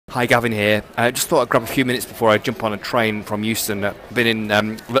Hi, Gavin here. Just thought I'd grab a few minutes before I jump on a train from Euston. I've been in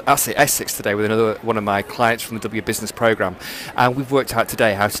Essex today with another one of my clients from the W Business Programme, and we've worked out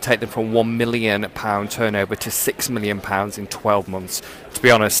today how to take them from £1 million turnover to £6 million in 12 months. To be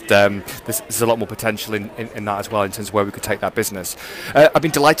honest, there's a lot more potential in that as well in terms of where we could take that business. I've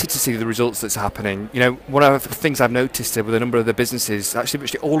been delighted to see the results that's happening. You know, one of the things I've noticed with a number of the businesses, actually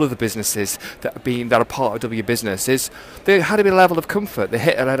virtually all of the businesses that are part of W Business, is they had a bit of level of comfort. They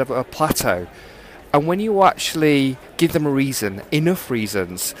hit a plateau. And when you actually give them a reason, enough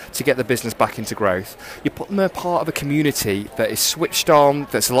reasons to get the business back into growth, you put them a part of a community that is switched on,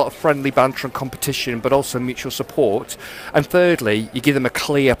 that's a lot of friendly banter and competition, but also mutual support. And thirdly, you give them a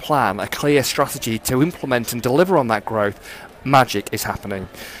clear plan, a clear strategy to implement and deliver on that growth. Magic is happening.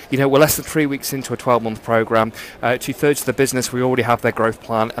 You know, we're less than 3 weeks into a 12-month program. 2/3 of the business, we already have their growth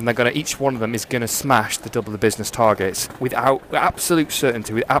plan, and each one of them is going to smash the double the business targets with absolute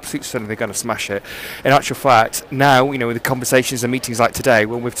certainty. With absolute certainty, they're going to smash it. In actual fact, now, you know, with the conversations and meetings like today,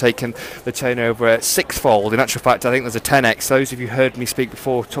 when we've taken the turnover at sixfold, in actual fact, I think there's a 10x. Those of you who heard me speak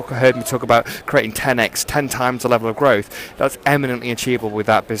before, heard me talk about creating 10x, 10 times the level of growth. That's eminently achievable with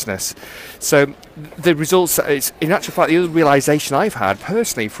that business. So the results, in actual fact, the other realization I've had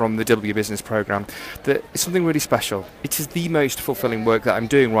personally from the W Business Programme, that it's something really special. It is the most fulfilling work that I'm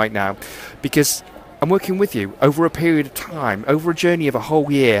doing right now, because I'm working with you over a period of time, over a journey of a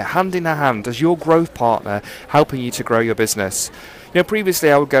whole year, hand in hand as your growth partner, helping you to grow your business. You know, previously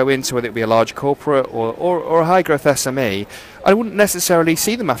I would go into whether it be a large corporate or a high growth SME. I wouldn't necessarily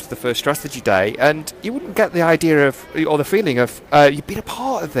see them after the first strategy day, and you wouldn't get the idea of, or the feeling of, you've been a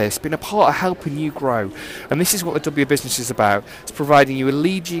part of this, been a part of helping you grow. And this is what the W Business is about. It's providing you a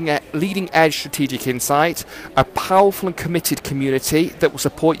leading edge strategic insight, a powerful and committed community that will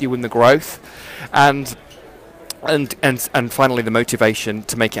support you in the growth, and finally the motivation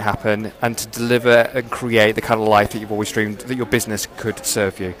to make it happen and to deliver and create the kind of life that you've always dreamed that your business could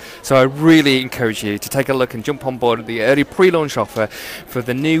serve you. So I really encourage you to take a look and jump on board with the early pre-launch offer for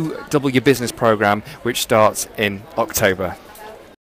the new W Business Programme, which starts in October.